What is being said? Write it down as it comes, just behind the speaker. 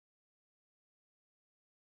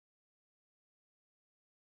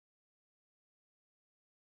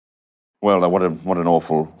Well, what an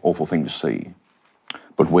awful thing to see.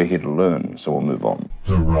 But we're here to learn, so we'll move on.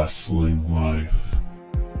 The Wrestling Life.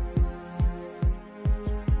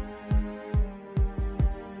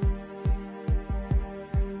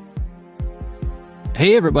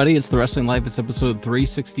 Hey everybody, it's The Wrestling Life. It's episode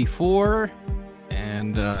 364,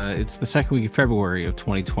 and it's the second week of February of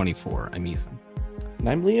 2024. I'm Ethan. And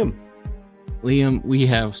I'm Liam. Liam, we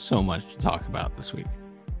have so much to talk about this week.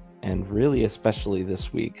 And really especially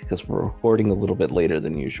this week, because we're recording a little bit later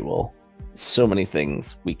than usual. So many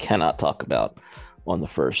things we cannot talk about on the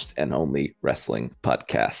first and only wrestling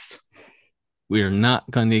podcast. We are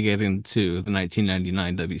not going to get into the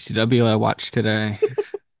 1999 WCW I watched today.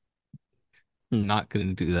 I'm not going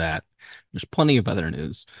to do that. There's plenty of other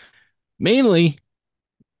news. Mainly,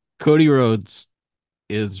 Cody Rhodes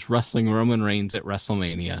is wrestling Roman Reigns at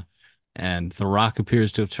WrestleMania, and The Rock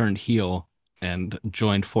appears to have turned heel and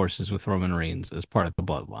joined forces with Roman Reigns as part of the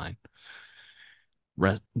Bloodline.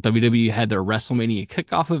 WWE had their WrestleMania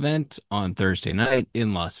kickoff event on Thursday night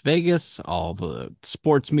in Las Vegas. All the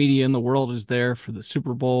sports media in the world is there for the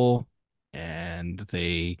Super Bowl, and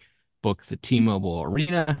they booked the T-Mobile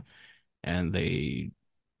Arena, and they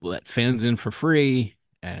let fans in for free,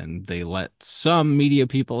 and they let some media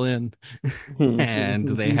people in, and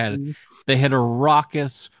they had a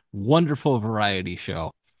raucous, wonderful variety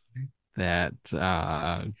show that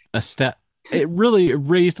it really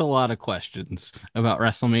raised a lot of questions about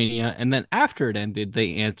WrestleMania, and then after it ended,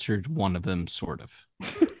 they answered one of them, sort of.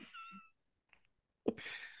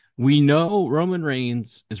 We know Roman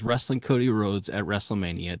Reigns is wrestling Cody Rhodes at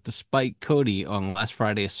WrestleMania, despite Cody on last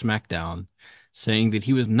Friday's SmackDown saying that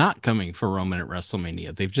he was not coming for Roman at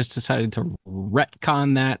WrestleMania. They've just decided to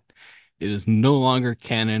retcon that. It is no longer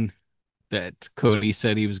canon that Cody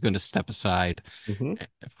said he was going to step aside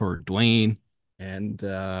for Dwayne. And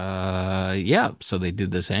so they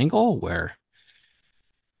did this angle where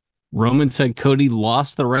Roman said Cody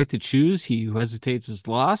lost the right to choose. He who hesitates is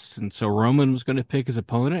lost. And so Roman was going to pick his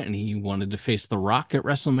opponent, and he wanted to face The Rock at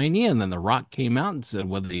WrestleMania. And then The Rock came out and said,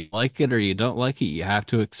 whether you like it or you don't like it, you have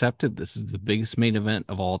to accept it. This is the biggest main event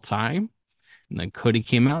of all time. And then Cody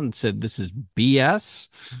came out and said, this is BS.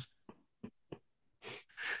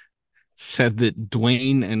 Said that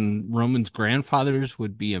Dwayne and Roman's grandfathers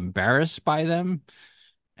would be embarrassed by them.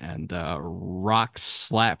 And Rock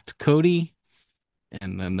slapped Cody.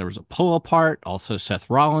 And then there was a pull apart. Also, Seth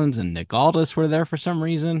Rollins and Nick Aldis were there for some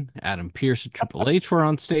reason. Adam Pearce and Triple H were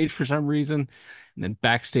on stage for some reason. And then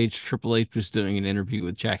backstage, Triple H was doing an interview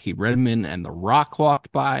with Jackie Redmond, and The Rock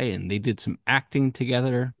walked by, and they did some acting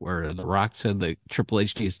together where The Rock said that Triple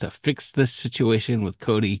H needs to fix this situation with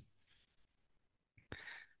Cody.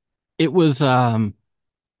 It was, I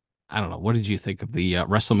don't know. What did you think of the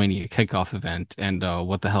WrestleMania kickoff event, and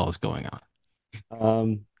what the hell is going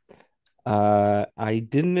on? I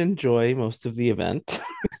didn't enjoy most of the event.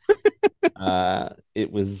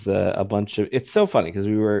 It was a bunch of, it's so funny because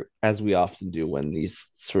we were, as we often do when these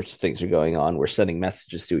sorts of things are going on, we're sending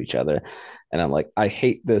messages to each other, and I'm like, I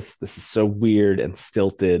hate this. This is so weird and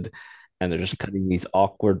stilted, and they're just cutting these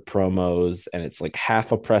awkward promos, and it's like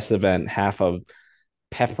half a press event, half a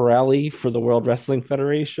pep rally for the World Wrestling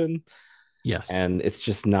Federation. Yes. And it's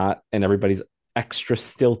just not, and everybody's extra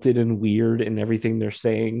stilted and weird in everything they're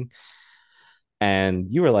saying. And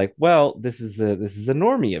you were like, well, this is a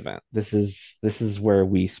normie event. This is where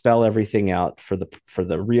we spell everything out for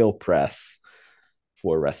the real press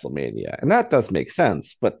for WrestleMania. And that does make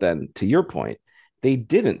sense. But then to your point, they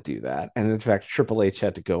didn't do that. And in fact, Triple H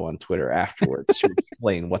had to go on Twitter afterwards to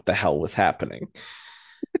explain what the hell was happening.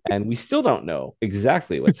 And we still don't know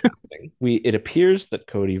exactly what's happening. It appears that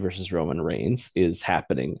Cody versus Roman Reigns is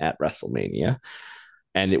happening at WrestleMania.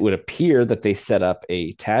 And it would appear that they set up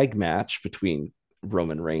a tag match between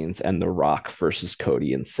Roman Reigns and The Rock versus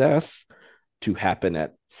Cody and Seth to happen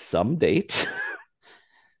at some date.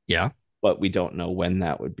 Yeah. But we don't know when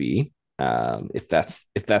that would be. If that's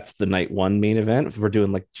the night one main event, if we're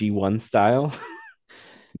doing like G1 style,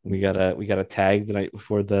 we got a tag the night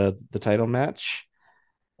before the title match.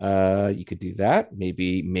 You could do that.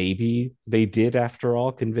 Maybe they did after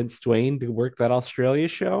all convince Dwayne to work that Australia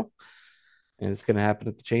show, and it's going to happen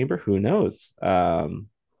at the Chamber. Who knows?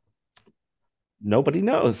 Nobody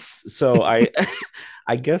knows. So I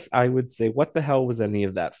guess I would say, what the hell was any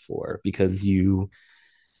of that for? Because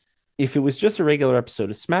if it was just a regular episode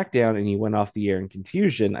of SmackDown and you went off the air in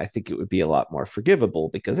confusion, I think it would be a lot more forgivable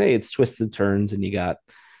because, hey, it's twists and turns and you got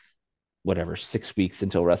whatever 6 weeks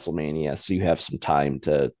until WrestleMania, so you have some time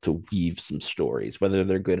to weave some stories, whether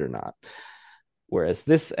they're good or not. Whereas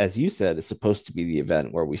this, as you said, is supposed to be the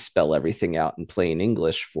event where we spell everything out in plain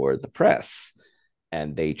English for the press.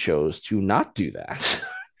 and they chose to not do that.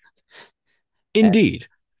 And Indeed.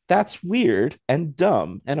 that's weird and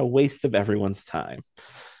dumb and a waste of everyone's time.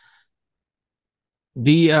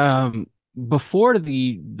 The before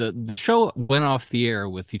the show went off the air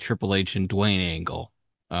with the Triple H and Dwayne angle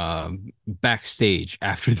backstage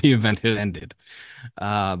after the event had ended.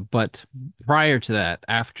 But prior to that,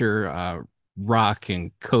 after Rock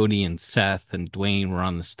and Cody and Seth and Dwayne were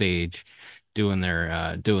on the stage doing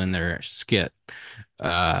their skit,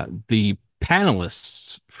 the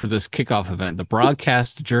panelists for this kickoff event, the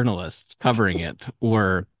broadcast journalists covering it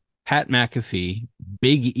were Pat McAfee,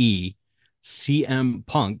 Big E, CM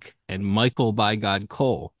Punk, and Michael by God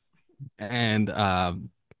Cole. And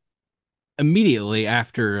immediately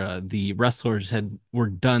after the wrestlers were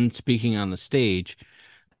done speaking on the stage,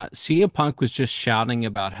 CM Punk was just shouting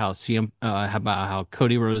about how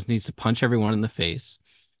Cody Rhodes needs to punch everyone in the face,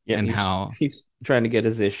 Yeah, and how he's trying to get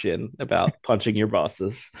his ish in about punching your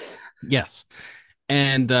bosses. yes,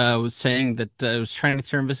 and was saying that was trying to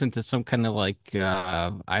turn this into some kind of like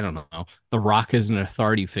I don't know, The Rock is an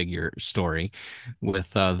authority figure story, with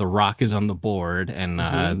The Rock is on the board,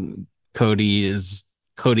 and Cody is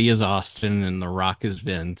Austin, and The Rock is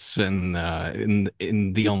Vince, and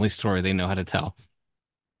in the only story they know how to tell.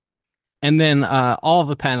 And then all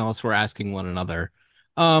the panelists were asking one another,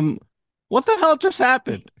 um, "What the hell just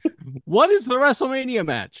happened? What is the WrestleMania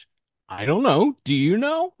match? I don't know. Do you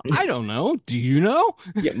know? I don't know. Do you know?"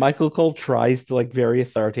 Yeah, Michael Cole tries to like very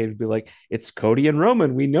authoritative be like, it's Cody and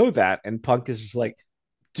Roman, we know that. And Punk is just like,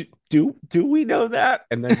 do we know that?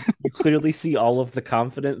 And then you clearly see all of the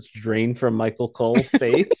confidence drain from Michael Cole's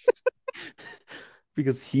face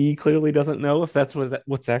because he clearly doesn't know if that's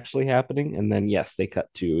what's actually happening. And then yes, they cut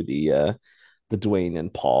to the Dwayne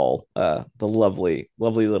and Paul, the lovely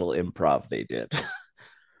little improv they did.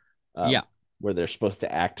 Yeah. Where they're supposed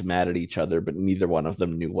to act mad at each other, but neither one of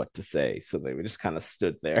them knew what to say. So they just kind of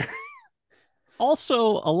stood there.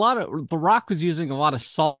 Also, a lot of The Rock was using a lot of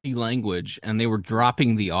salty language, and they were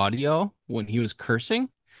dropping the audio when he was cursing.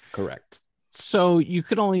 Correct. So you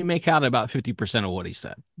could only make out about 50% of what he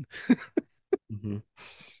said. Mm-hmm.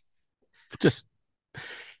 Just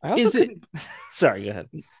I also is it? Sorry, go ahead.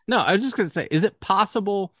 No, I was just gonna say, is it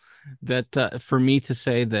possible that for me to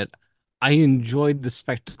say that I enjoyed the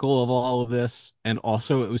spectacle of all of this, and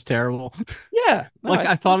also it was terrible? Yeah, no, Like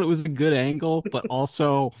I thought it was a good angle, but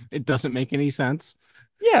also it doesn't make any sense.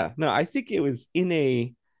 yeah, no, I think it was in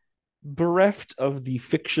a bereft of the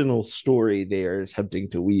fictional story they are attempting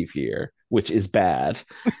to weave here, which is bad.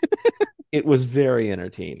 It was very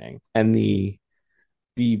entertaining, and the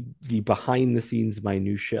behind the scenes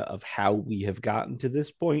minutia of how we have gotten to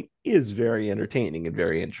this point is very entertaining and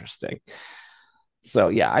very interesting. So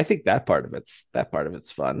yeah, I think that part of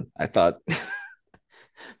it's fun. I thought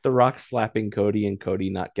the Rock slapping Cody and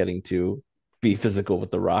Cody not getting to be physical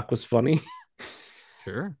with the Rock was funny.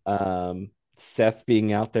 Sure. Seth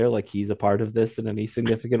being out there like he's a part of this in any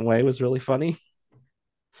significant way was really funny.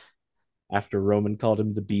 After Roman called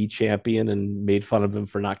him the B champion and made fun of him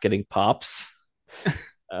for not getting pops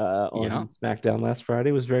Yeah. on SmackDown last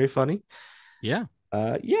Friday was very funny. Yeah.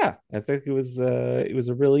 Yeah, I think it was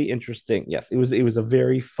a really interesting. Yes, it was a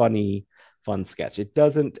very fun sketch. It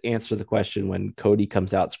doesn't answer the question when Cody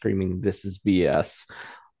comes out screaming this is BS,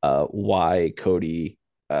 why Cody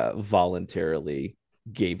voluntarily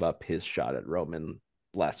gave up his shot at Roman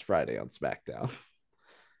last Friday on SmackDown.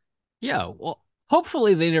 Yeah. Well,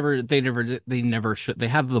 hopefully they have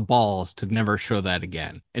the balls to never show that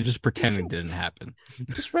again and just pretend it didn't happen.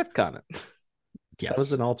 Just retcon it. Yes. That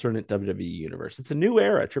was an alternate WWE universe. It's a new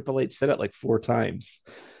era. Triple H said it like 4 times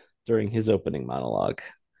during his opening monologue,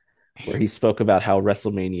 where he spoke about how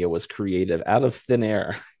WrestleMania was created out of thin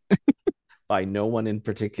air by no one in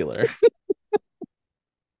particular.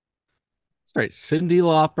 That's right. Cyndi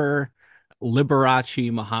Lauper,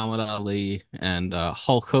 Liberace, Muhammad Ali, and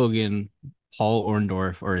Hulk Hogan, Paul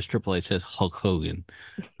Orndorff, or as Triple H says, Hulk Hogan.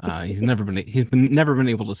 He's never been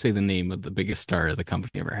able to say the name of the biggest star the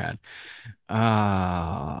company ever had.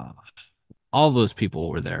 All those people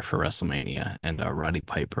were there for WrestleMania, and Roddy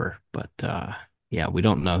Piper, but yeah, we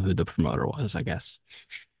don't know who the promoter was, I guess.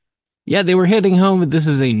 Yeah, they were heading home. This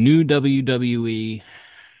is a new WWE.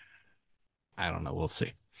 I don't know. We'll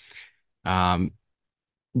see. Um,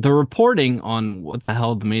 the reporting on what the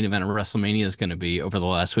hell the main event of WrestleMania is going to be over the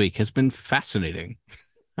last week has been fascinating.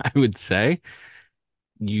 I would say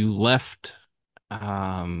you left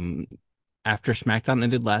after SmackDown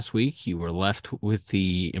ended last week, you were left with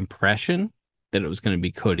the impression that it was going to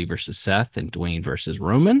be Cody versus Seth and Dwayne versus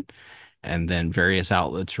Roman. And then various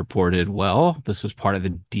outlets reported, well, this was part of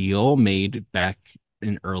the deal made back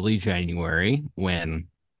in early January when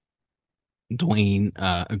Dwayne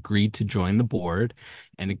agreed to join the board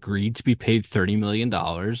and agreed to be paid $30 million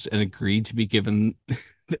and agreed to be given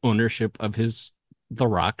the ownership of The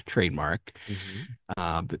Rock trademark.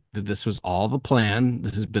 Mhm. This was all the plan.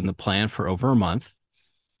 This has been the plan for over a month.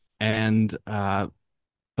 And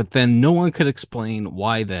but then no one could explain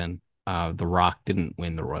why then The Rock didn't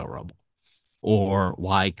win the Royal Rumble or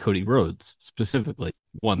why Cody Rhodes specifically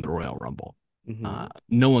won the Royal Rumble. Mhm.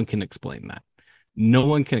 No one can explain that. No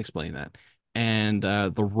one can explain that. And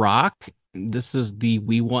The Rock, this is the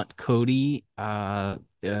We Want Cody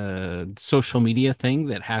social media thing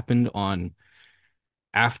that happened on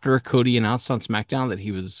after Cody announced on SmackDown that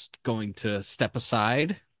he was going to step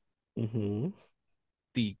aside. Mhm.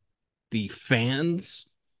 The the fans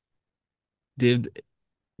did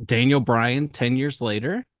Daniel Bryan 10 years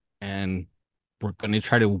later, and we're going to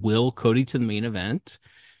try to will Cody to the main event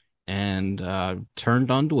and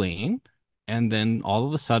turned on Dwayne. And then all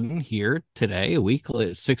of a sudden, here today, a week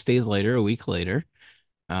later, 6 days later, a week later,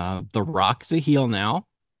 The Rock's a heel now,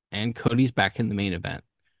 and Cody's back in the main event.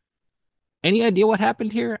 Any idea what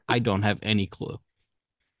happened here? I don't have any clue.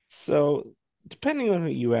 So, depending on who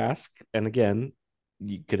you ask, and again,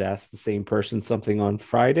 you could ask the same person something on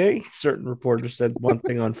Friday. Certain reporters said one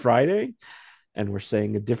thing on Friday, and we're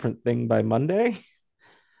saying a different thing by Monday.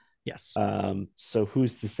 Yes. So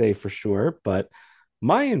who's to say for sure? But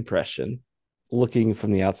my impression, looking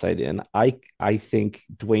from the outside in, I think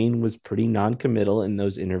Dwayne was pretty non-committal in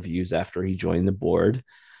those interviews after he joined the board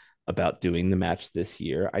about doing the match this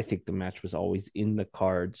year. I think the match was always in the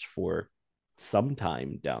cards for some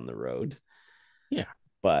time down the road. Yeah.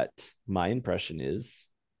 But my impression is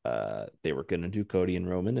they were going to do Cody and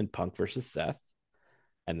Roman and Punk versus Seth,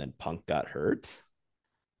 and then Punk got hurt,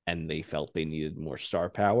 and they felt they needed more star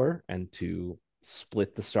power and to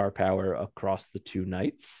split the star power across the two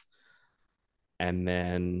nights. And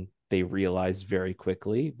then they realized very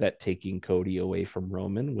quickly that taking Cody away from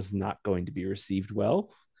Roman was not going to be received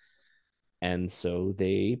well. And so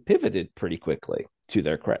they pivoted pretty quickly, to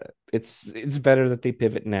their credit. It's better that they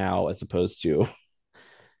pivot now as opposed to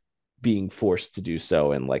being forced to do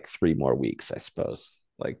so in like 3 more weeks, I suppose.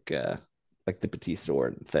 Like the Batista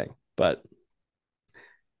Orton thing. But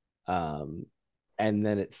um and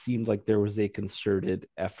then it seemed like there was a concerted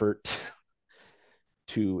effort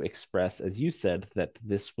to express, as you said, that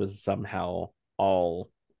this was somehow all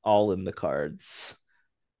in the cards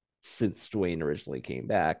since Dwayne originally came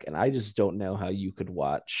back. And I just don't know how you could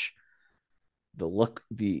watch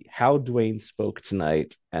the how Dwayne spoke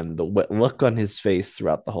tonight and the look on his face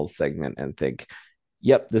throughout the whole segment and think,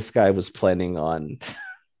 yep, this guy was planning on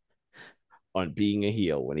on being a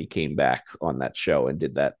heel when he came back on that show and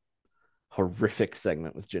did that horrific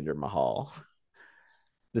segment with Jinder Mahal.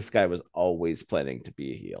 This guy was always planning to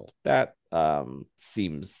be a heel. That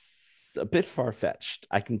seems a bit far fetched.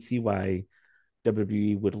 I can see why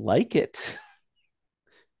WWE would like it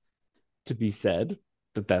to be said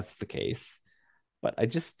that that's the case, but I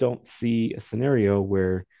just don't see a scenario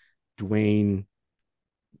where Dwayne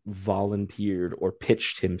volunteered or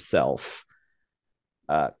pitched himself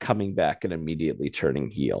coming back and immediately turning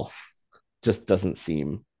heel. Just doesn't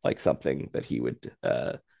seem like something that he would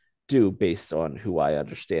do based on who I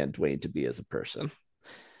understand Dwayne to be as a person.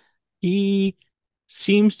 He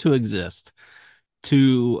seems to exist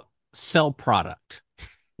to sell product,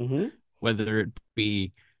 Mm-hmm. whether it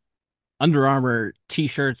be Under Armour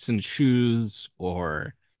t-shirts and shoes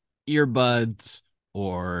or earbuds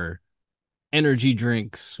or energy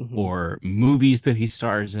drinks Mm-hmm. or movies that he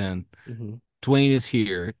stars in. Mm-hmm. Dwayne is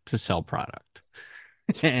here to sell product.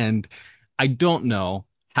 And I don't know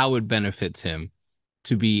how it benefits him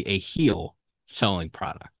to be a heel selling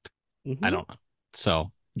product. I Mm-hmm. don't know.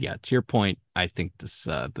 So yeah, to your point, I think this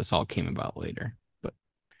all came about later. But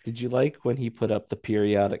Did you like when he put up the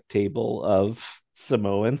periodic table of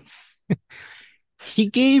Samoans? he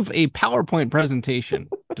gave a PowerPoint presentation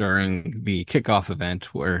during the kickoff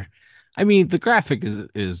event where, I mean, the graphic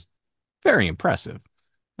is very impressive.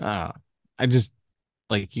 I just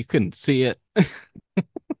like you couldn't see it.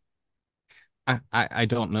 I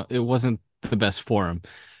don't know. It wasn't the best forum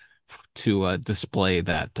to display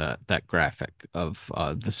that graphic of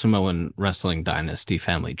the Samoan wrestling dynasty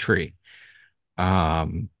family tree.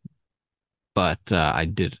 Um, but I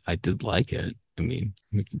did like it. I mean,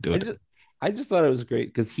 we can do I it. just I just thought it was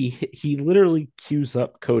great because he literally cues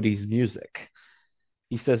up Cody's music.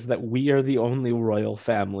 He says that we are the only royal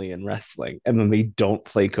family in wrestling, and then they don't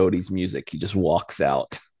play Cody's music. He just walks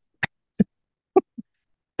out.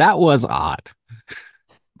 That was odd.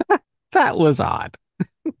 That was odd.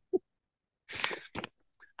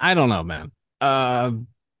 I don't know, man. Uh,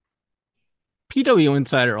 PW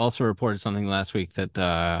Insider also reported something last week that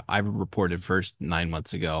I reported first 9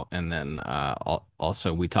 months ago, and then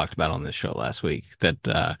also we talked about on this show last week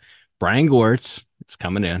that Brian Gewirtz is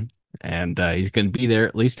coming in, and he's going to be there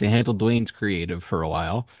at least to handle Dwayne's creative for a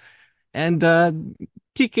while. And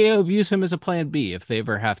TKO views him as a plan B if they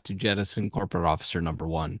ever have to jettison corporate officer number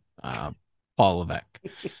one, Paul Levesque.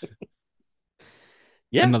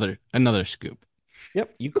 Yeah. Another scoop.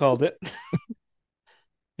 Yep. You called it.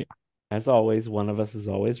 Yeah. As always, one of us is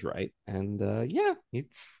always right. And yeah,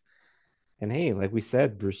 it's and hey, like we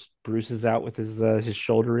said, Bruce is out with his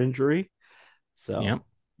shoulder injury. Yeah.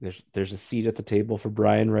 So there's a seat at the table for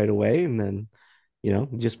Brian right away, and then he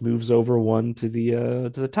just moves over one to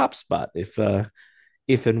the top spot if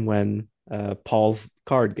and when Paul's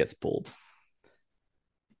card gets pulled.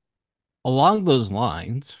 Along those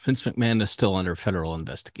lines, Vince McMahon is still under federal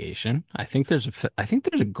investigation. I think there's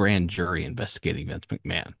a grand jury investigating Vince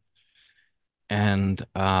McMahon. And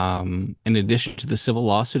in addition to the civil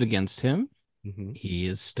lawsuit against him, Mm-hmm. he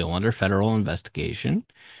is still under federal investigation.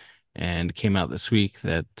 And it came out this week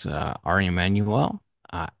that Ari Emanuel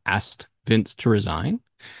asked Vince to resign,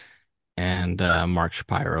 and Mark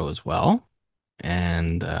Shapiro as well.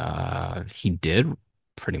 And he did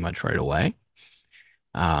pretty much right away.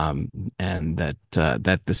 Um, and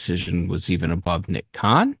that decision was even above Nick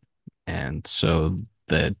Khan. And so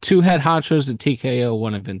the two head honchos at TKO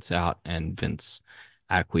wanted Vince out, and Vince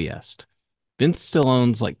acquiesced. Vince still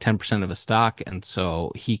owns like 10% of the stock, and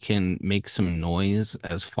so he can make some noise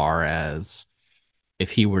as far as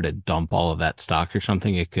if he were to dump all of that stock or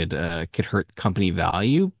something, it could hurt company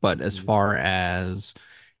value. But as far as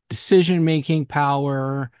decision making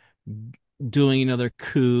power, doing another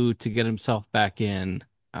coup to get himself back in,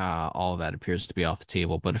 all of that appears to be off the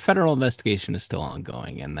table. But a federal investigation is still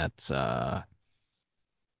ongoing, and that's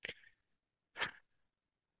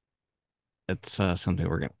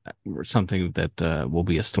something that will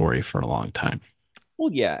be a story for a long time.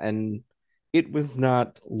 Well, yeah, and it was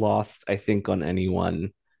not lost, I think, on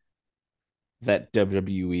anyone that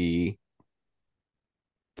WWE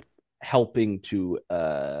helping to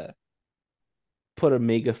put a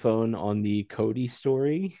megaphone on the Cody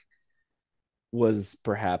story was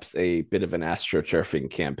perhaps a bit of an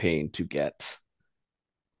astroturfing campaign to get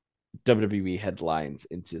WWE headlines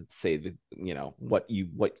into say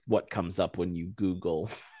what comes up when you Google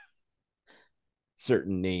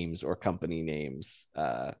certain names or company names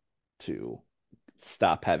to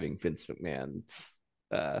stop having Vince McMahon's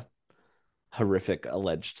horrific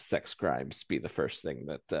alleged sex crimes be the first thing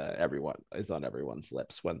that everyone is on everyone's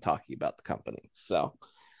lips when talking about the company. So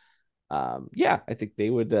yeah, I think they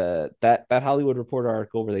would that Hollywood Reporter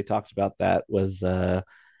article where they talked about that was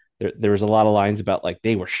there was a lot of lines about like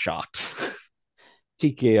they were shocked.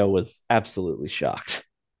 TKO was absolutely shocked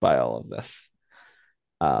by all of this.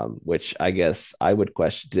 Which I guess I would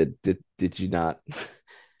question did you not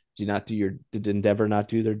did Endeavor not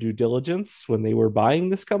do their due diligence when they were buying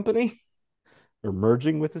this company or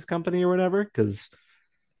merging with this company or whatever? Because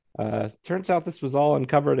turns out this was all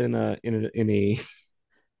uncovered in in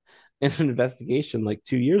an investigation like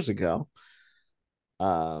 2 years ago.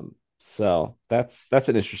 So that's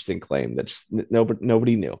an interesting claim that just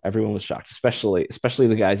nobody knew. Everyone was shocked, especially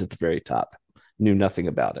the guys at the very top knew nothing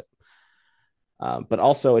about it. But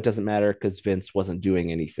also, it doesn't matter because Vince wasn't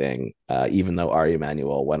doing anything, even though Ari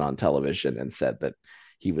Emanuel went on television and said that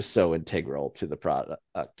he was so integral to the product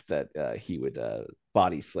that he would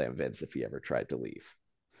body slam Vince if he ever tried to leave.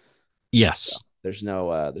 So Yes. there's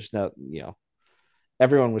no,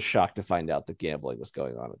 everyone was shocked to find out that gambling was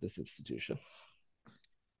going on at this institution.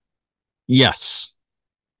 Yes.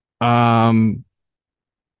 Um,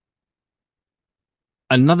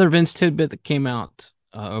 Another Vince tidbit that came out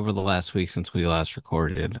over the last week since we last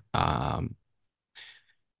recorded. The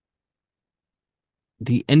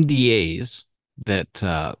NDAs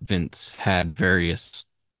that Vince had various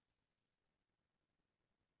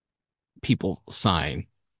people sign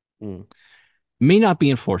Mm. may not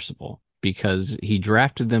be enforceable because he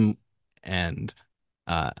drafted them and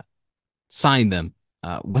uh, signed them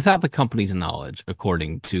without the company's knowledge,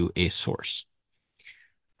 according to a source.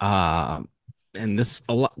 Um, and this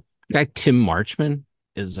a lot guy Tim Marchman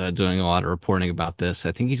is doing a lot of reporting about this.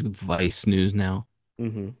 I think he's with Vice News now.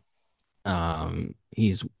 Mm-hmm.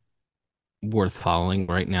 He's worth following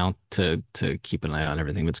right now to keep an eye on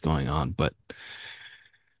everything that's going on. But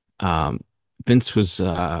um, Vince was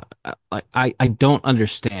like I don't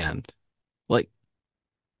understand like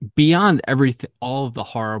beyond everything, all of the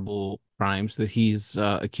horrible crimes that he's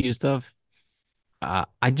accused of.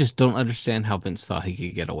 I just don't understand how Vince thought he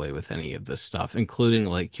could get away with any of this stuff, including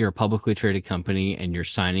like you're a publicly traded company and you're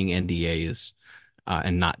signing NDAs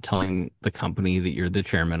and not telling the company that you're the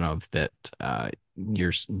chairman of that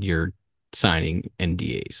you're signing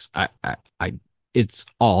NDAs. It's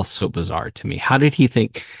all so bizarre to me. How did he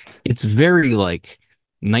think? It's very like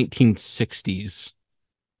 1960s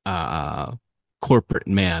uh corporate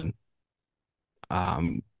man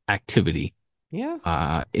activity Yeah.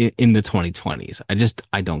 in the 2020s.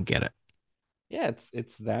 I don't get it. Yeah,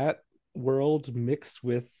 it's that world mixed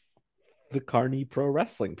with the Carney Pro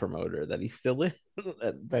Wrestling promoter that he still is,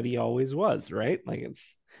 that he always was, right? Like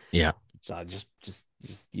it's Yeah. just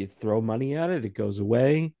you throw money at it, it goes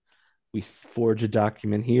away. We forge a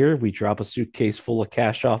document here, we drop a suitcase full of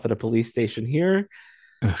cash off at a police station here,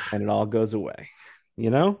 and it all goes away. You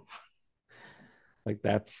know, like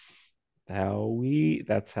that's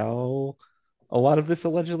how a lot of this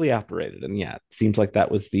allegedly operated, and yeah, it seems like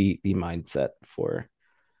that was the mindset for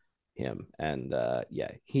him. And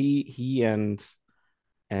yeah, he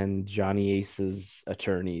and Johnny Ace's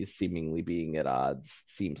attorneys seemingly being at odds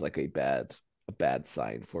seems like a bad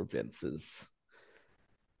sign for Vince's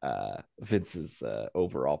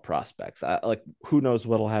overall prospects. Like who knows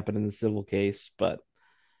what'll happen in the civil case, but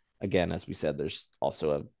again, as we said, there's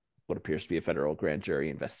also a what appears to be a federal grand jury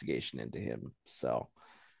investigation into him. So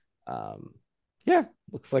um yeah,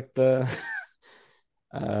 looks like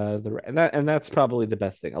and that's probably the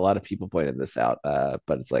best thing. A lot of people pointed this out,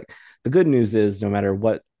 but it's like the good news is no matter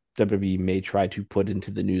what WWE may try to put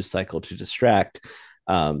into the news cycle to distract,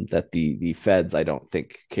 that the feds I don't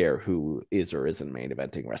think care who is or isn't main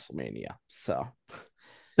eventing WrestleMania. So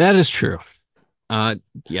That is true. Uh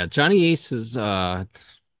yeah, Johnny Ace is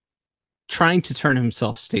trying to turn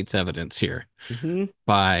himself state's evidence here mhm,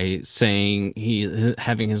 by saying he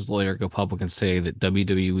having his lawyer go public and say that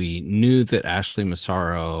WWE knew that Ashley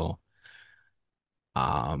Massaro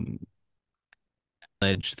um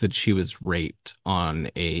alleged that she was raped on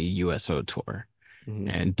a USO tour. mhm,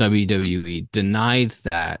 And WWE denied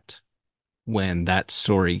that when that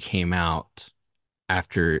story came out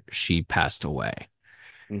after she passed away.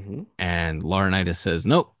 mhm, And Laurinaitis says,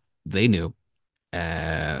 nope, they knew.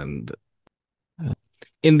 And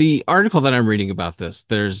in the article that I'm reading about this,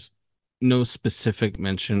 there's no specific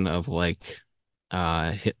mention of like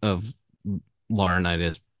of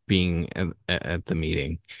Laurinaitis being at the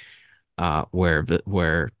meeting where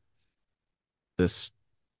this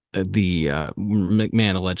the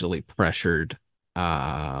McMahon allegedly pressured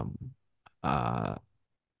um uh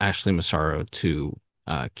Ashley Massaro to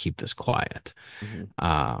keep this quiet. mhm,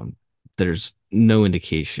 Um, there's no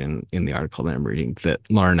indication in the article that I'm reading that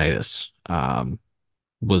Laurinaitis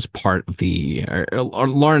was part of or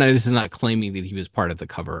Laurinaitis is not claiming that he was part of the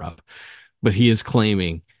cover up, but he is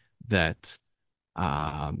claiming that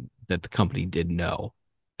that the company did know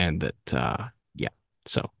and that yeah.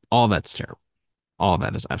 So all that's terrible. All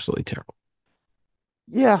that is absolutely terrible.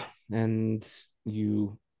 yeah, and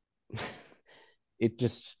you it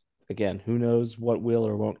just again, who knows what will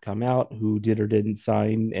or won't come out, who did or didn't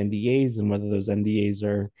sign NDAs, and whether those NDAs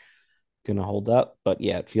are going to hold up. But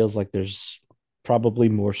yeah, it feels like there's probably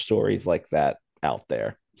more stories like that out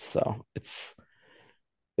there. So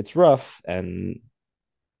it's rough, and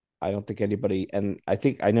I don't think anybody. And I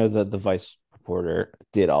think I know that the Vice reporter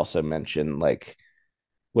did also mention like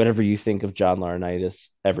whatever you think of John Laurinaitis,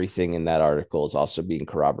 everything in that article is also being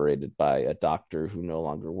corroborated by a doctor who no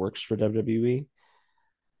longer works for WWE.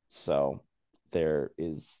 So there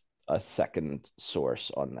is a second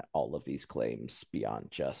source on all of these claims beyond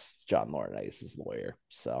just John Laurinaitis' lawyer.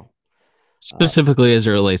 So Specifically as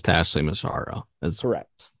it relates to Ashley Massaro. As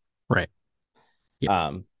correct. right. Yeah.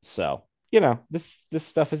 So you know, this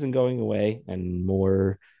stuff isn't going away, and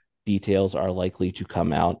more details are likely to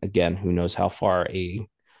come out. Again, who knows how far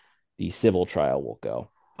the civil trial will go.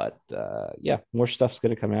 But yeah, more stuff's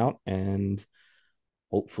going to come out, and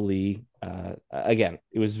hopefully, again,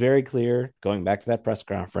 it was very clear going back to that press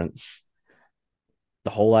conference. The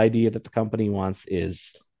whole idea that the company wants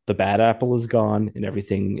is the bad apple is gone and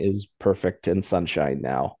everything is perfect and sunshine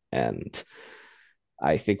now. And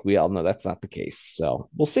I think we all know that's not the case. So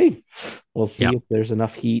we'll see. We'll Yeah. see if there's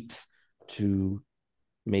enough heat to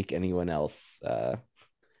make anyone else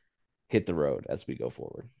hit the road as we go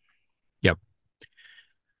forward. Yep.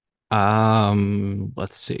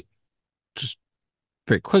 Let's see. Just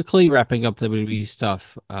very quickly wrapping up the WWE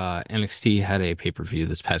stuff. NXT had a pay-per-view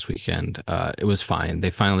this past weekend. It was fine. They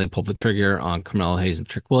finally pulled the trigger on Carmelo Hayes and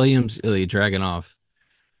Trick Williams, Ilya Dragunov.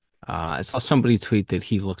 I saw somebody tweet that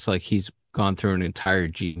he looks like he's gone through an entire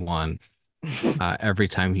G1 every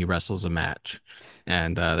time he wrestles a match.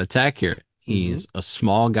 And that's accurate. Mm-hmm. He's a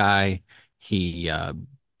small guy. He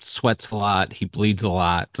sweats a lot. He bleeds a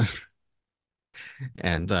lot.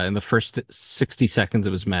 And in the first 60 seconds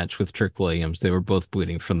of his match with Trick Williams, they were both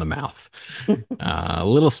bleeding from the mouth. A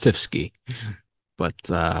little stiff ski. But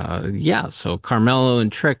yeah, so Carmelo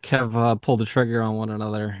and Trick have pulled the trigger on one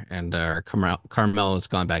another, and Carmelo's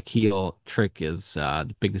gone back heel. Trick is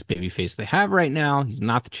the biggest babyface they have right now. He's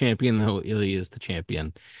not the champion, though Ilya is the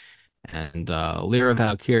champion. And Lyra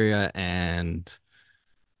Valkyria and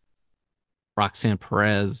Roxanne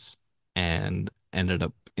Perez and ended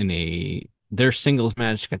up in their singles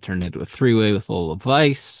match got turned into a three-way with Lola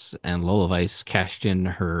Vice, and Lola Vice cashed in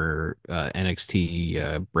her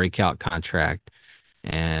NXT breakout contract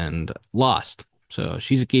and lost. So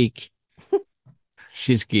she's a geek.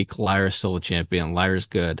 She's a geek. Lyra's still a champion. Lyra's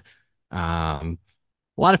good. A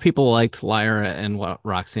lot of people liked Lyra and what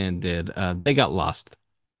Roxanne did. They got lost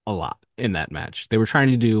a lot in that match. They were trying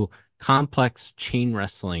to do complex chain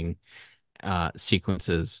wrestling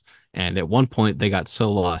sequences. And at one point, they got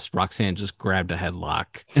so lost, Roxanne just grabbed a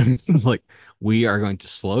headlock and was like, "We are going to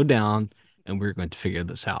slow down and we're going to figure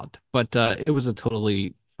this out." But it was a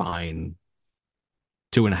totally fine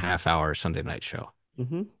 2.5 hour Sunday night show.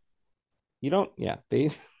 Mm-hmm. You don't, yeah,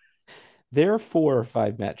 their 4 or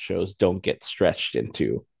 5 match shows don't get stretched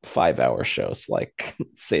into 5 hour shows like,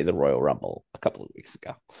 say, the Royal Rumble a couple of weeks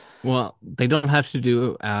ago. Well, they don't have to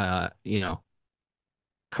do,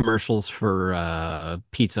 commercials for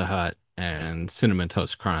Pizza Hut and Cinnamon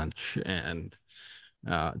Toast Crunch and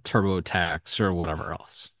TurboTax or whatever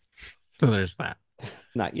else. So there's that.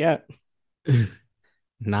 Not yet.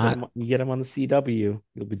 Not, You get them on the CW.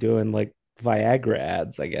 You'll be doing like Viagra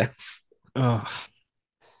ads, I guess. oh,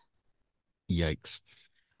 yikes.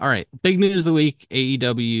 All right, big news of the week,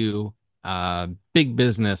 AEW, big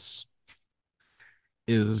business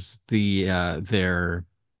is their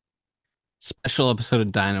special episode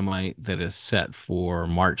of Dynamite that is set for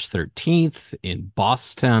March 13th in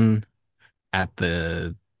Boston at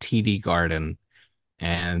the TD Garden,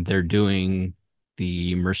 and they're doing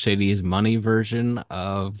the Mercedes Money version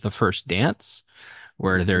of the first dance,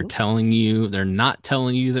 where Mhm. they're not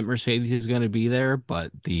telling you that Mercedes is going to be there,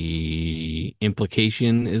 but the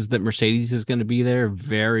implication is that Mercedes is going to be there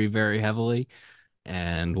very, very heavily,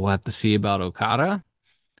 and we'll have to see about Okada.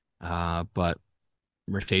 But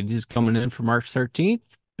Mercedes is coming in for March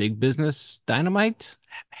 13th. Big business Dynamite.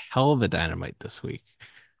 Hell of a Dynamite this week.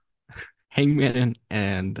 Hangman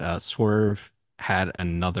and Swerve had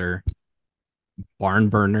another barn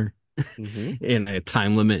burner Mhm. in a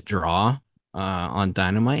time limit draw on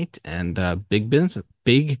Dynamite, and big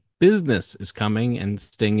business is coming, and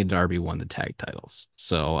Sting and Darby won the tag titles.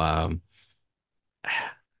 So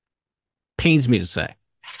pains me to say,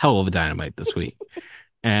 hell of a Dynamite this week,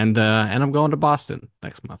 and I'm going to Boston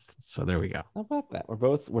next month. So there we go. How about that?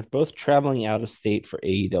 We're both traveling out of state for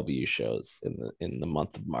AEW shows in the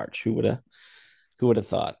month of March. Who would have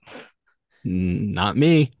thought? Not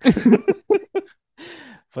me.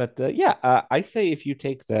 But yeah, I say if you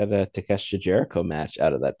take that Takeshita Jericho match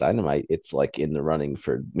out of that Dynamite, it's like in the running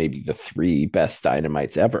for maybe the 3 best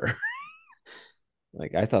Dynamites ever.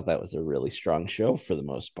 Like, I thought that was a really strong show for the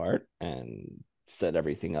most part, and set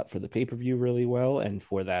everything up for the pay-per-view really well. And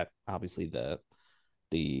for that, obviously the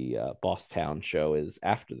Boss Town show is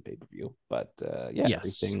after the pay-per-view. But yeah,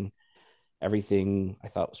 Yes. everything I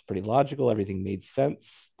thought was pretty logical. Everything made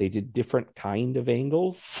sense. They did different kind of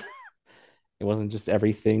angles. It wasn't just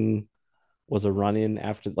everything was a run in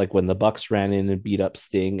after, like when the Bucks ran in and beat up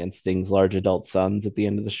Sting and Sting's large adult sons at the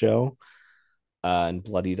end of the show, and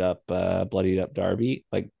bloodied up Darby.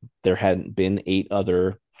 Like, there hadn't been 8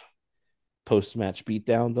 other post match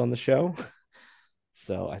beatdowns on the show,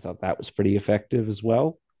 so I thought that was pretty effective as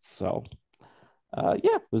well. So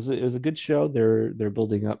yeah, it was a good show. They're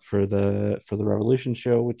building up for the Revolution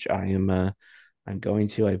show, which I'm going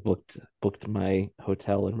to. I booked my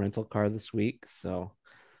hotel and rental car this week, so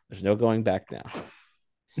there's no going back now.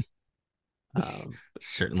 Um,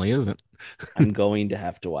 Certainly isn't. I'm going to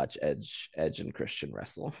have to watch Edge and Christian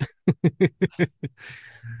wrestle.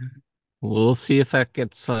 We'll see if that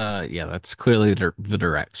gets yeah, that's clearly the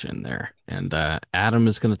direction there. And Adam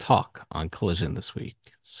is going to talk on Collision this week.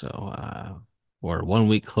 So we're 1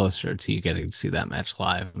 week closer to you getting to see that match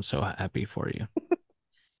live. I'm so happy for you.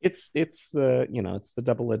 It's the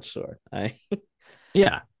double-edged sword. I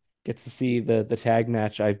Yeah. get to see the tag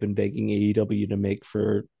match I've been begging AEW to make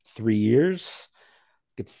for 3 years.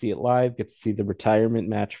 Get to see it live. Get to see the retirement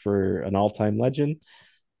match for an all-time legend.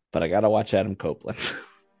 But I gotta watch Adam Copeland.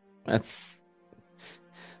 That's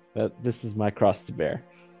that. This is my cross to bear.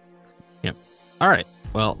 Yep. All right.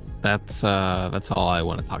 Well, that's all I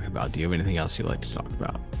want to talk about. Do you have anything else you'd like to talk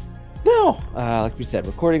about? No, like we said,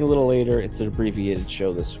 recording a little later. It's an abbreviated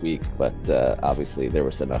show this week, but obviously there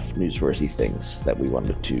was enough newsworthy things that we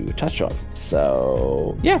wanted to touch on.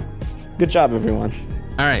 So yeah, good job, everyone.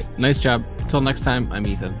 All right, nice job. Until next time, I'm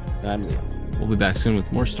Ethan. I'm Leo. We'll be back soon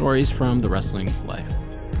with more stories from the wrestling life.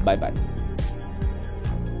 Bye bye.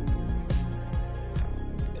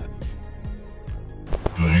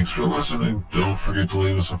 Thanks for listening. Don't forget to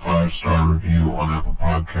leave us a 5-star review on Apple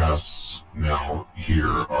Podcasts. Now, here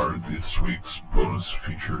are this week's bonus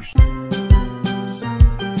features.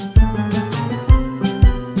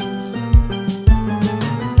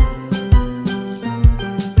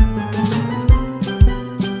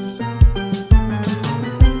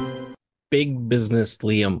 Big Business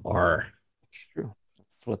Liam R. True.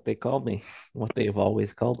 That's what they called me. What they've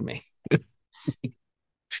always called me.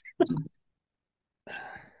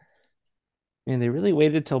 And they really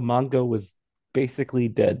waited till Mongo was basically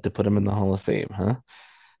dead to put him in the Hall of Fame, huh?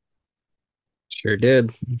 Sure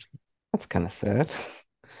did. That's kind of sad.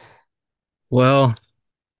 Well,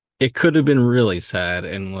 it could have been really sad,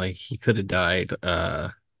 and like he could have died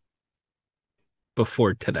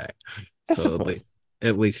before today. I So suppose.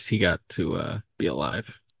 at least he got to be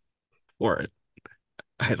alive for it.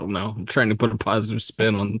 I don't know. I'm trying to put a positive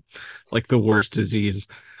spin on like the worst disease.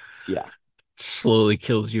 Yeah. Slowly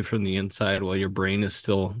kills you from the inside while your brain is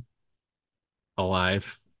still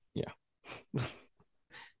alive. Yeah.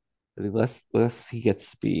 Unless he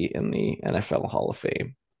gets to be in the NFL Hall of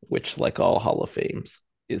Fame, which, like all Hall of Fames,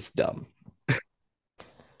 is dumb.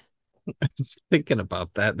 Just thinking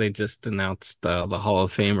about that, they just announced the Hall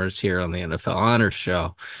of Famers here on the NFL Honors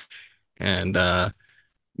Show, and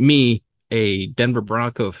me, a Denver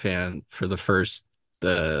Bronco fan for the first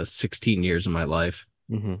 16 years of my life,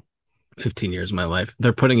 Mm-hmm. 15 years of my life,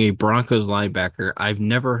 they're putting a Broncos linebacker I've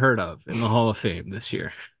never heard of in the Hall of Fame this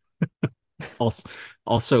year.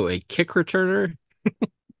 Also a kick returner,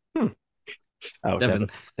 Hmm. Oh,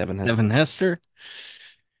 Devin Devin has. Devin Hester,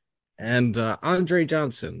 and Andre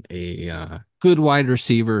Johnson, a good wide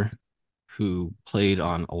receiver who played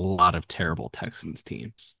on a lot of terrible Texans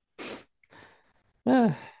teams.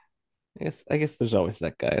 I guess there's always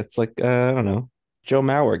that guy. It's like I don't know, Joe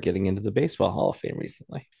Mauer getting into the Baseball Hall of Fame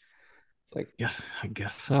recently. It's like Yes, I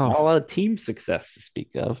guess not so. a lot of team success to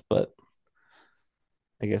speak of, but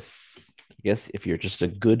I guess if you're just a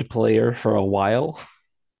good player for a while,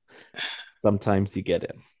 sometimes you get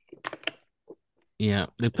in. Yeah,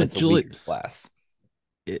 they And put it's a Julie. weird class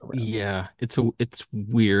around. Yeah, it's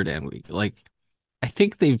weird and we like. I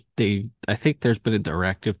think I think there's been a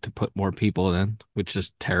directive to put more people in, which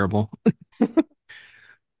is terrible.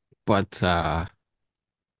 But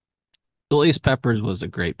Julius Peppers was a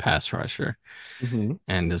great pass rusher Mm-hmm.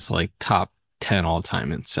 and is like top 10 all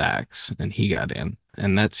time in sacks, and he got in,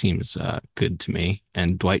 and that seems good to me.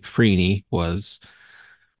 And Dwight Freeney was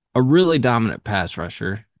a really dominant pass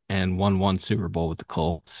rusher and won one Super Bowl with the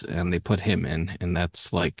Colts, and they put him in, and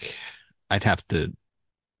that's like I'd have to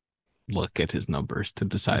look at his numbers to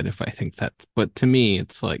decide if I think that's. But to me,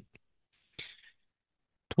 it's like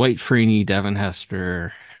Dwight Freeney, Devin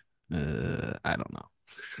Hester. I don't know.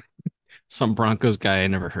 Some Broncos guy I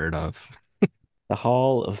never heard of. The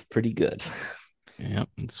Hall of Pretty Good. Yep,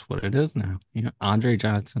 that's what it is now. Yeah, Andre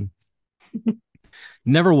Johnson.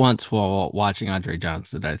 Never once while watching Andre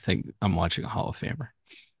Johnson did I think I'm watching a Hall of Famer.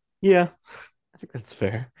 Yeah, I think that's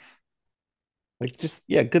fair. Like, just,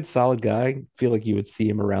 yeah, good solid guy. Feel like you would see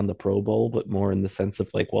him around the Pro Bowl, but more in the sense of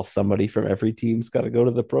like, well, somebody from every team's got to go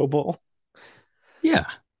to the Pro Bowl. Yeah,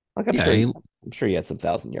 Like, yeah, I'm sure he had some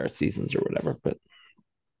 1,000-yard seasons or whatever, but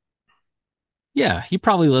yeah. He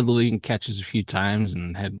probably led the league in catches a few times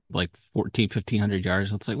and had like 14, 1,500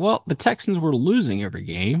 yards. It's like, well, the Texans were losing every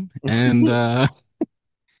game, and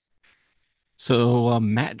so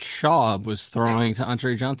Matt Schaub was throwing to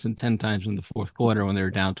Andre Johnson 10 times in the fourth quarter when they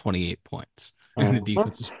were down 28 points. And the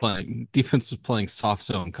uh-huh. defense was playing soft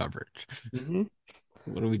zone coverage. Mhm.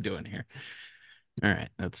 What are we doing here? All right,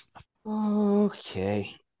 that's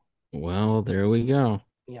Okay. well, there we go.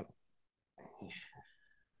 Yep.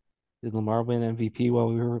 Did Lamar win MVP while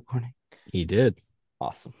we were recording? He did.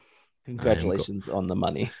 Awesome. I am go Congratulations on the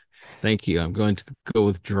money. Thank you. I'm going to go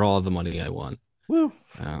withdraw the money I won. Woo.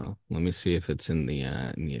 Let me see if it's in the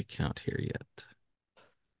account here yet.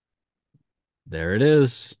 There it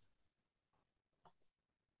is.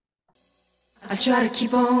 I try to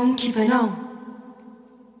keep on keeping on.